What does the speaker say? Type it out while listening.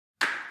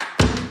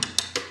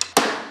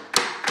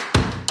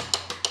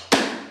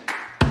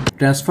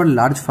transfer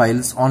large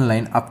files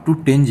online up to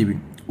 10 GB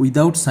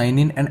without sign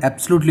in and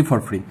absolutely for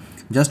free.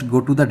 Just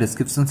go to the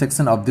description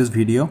section of this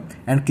video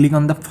and click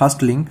on the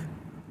first link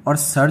or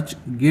search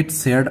get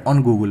shared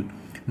on Google.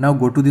 Now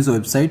go to this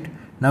website.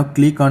 Now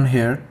click on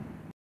here.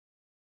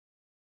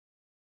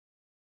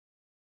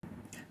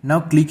 Now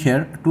click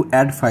here to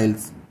add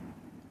files.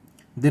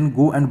 Then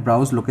go and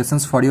browse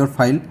locations for your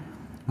file.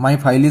 My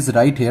file is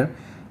right here.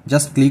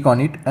 Just click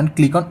on it and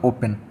click on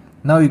open.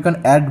 Now you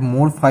can add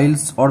more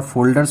files or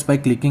folders by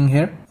clicking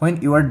here.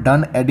 When you are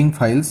done adding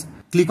files,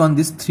 click on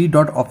this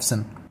 3-dot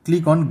option.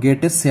 Click on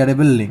get a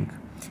shareable link.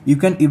 You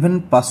can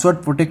even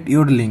password protect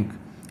your link.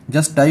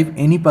 Just type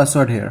any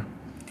password here.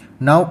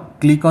 Now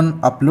click on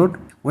upload.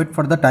 Wait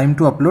for the time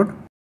to upload.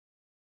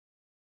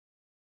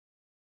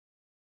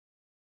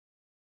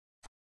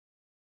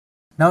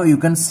 Now you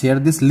can share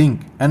this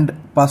link and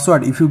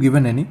password if you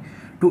given any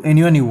to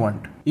anyone you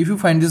want. If you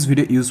find this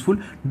video useful,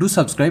 do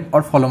subscribe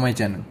or follow my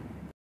channel.